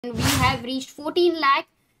We have reached 14 lakh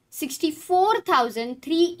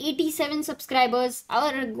 64,387 subscribers.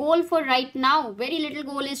 Our goal for right now, very little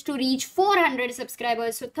goal, is to reach 400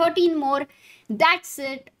 subscribers. So 13 more. That's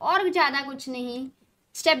it. और ज़्यादा कुछ नहीं.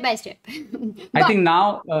 Step by step. I think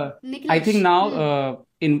now,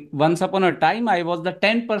 in once upon a time, I was the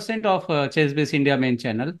 10% of ChessBase India main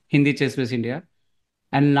channel, Hindi ChessBase India,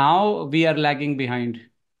 and now we are lagging behind.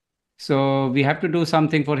 So we have to do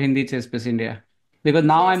something for Hindi ChessBase India because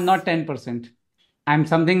now I'm not 10%. I'm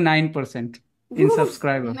something 9% in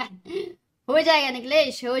subscriber. हो जाएगा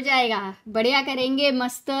निखिलेश, हो जाएगा, बढ़िया करेंगे,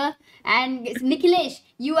 मस्त. And Nikhilesh,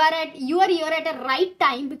 you are here at a right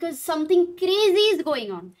time because something crazy is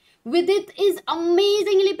going on. Vidit is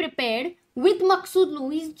amazingly prepared with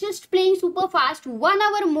Maghsoodloo. He's just playing super fast. 1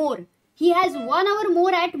 hour more. He has 1 hour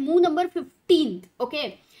more at move number 15th.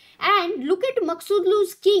 Okay, and look at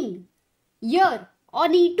Maghsoodloo's king here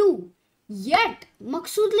on e2. Yet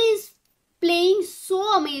Maghsoodloo is playing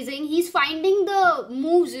so amazing. He's finding the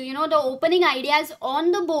moves, the opening ideas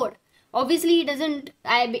on the board. Obviously he doesn't,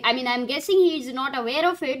 I mean I'm guessing he's not aware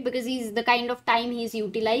of it because he's the kind of time he's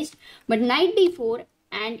utilized. But knight d4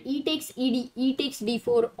 and e takes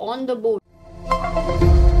d4 on the board.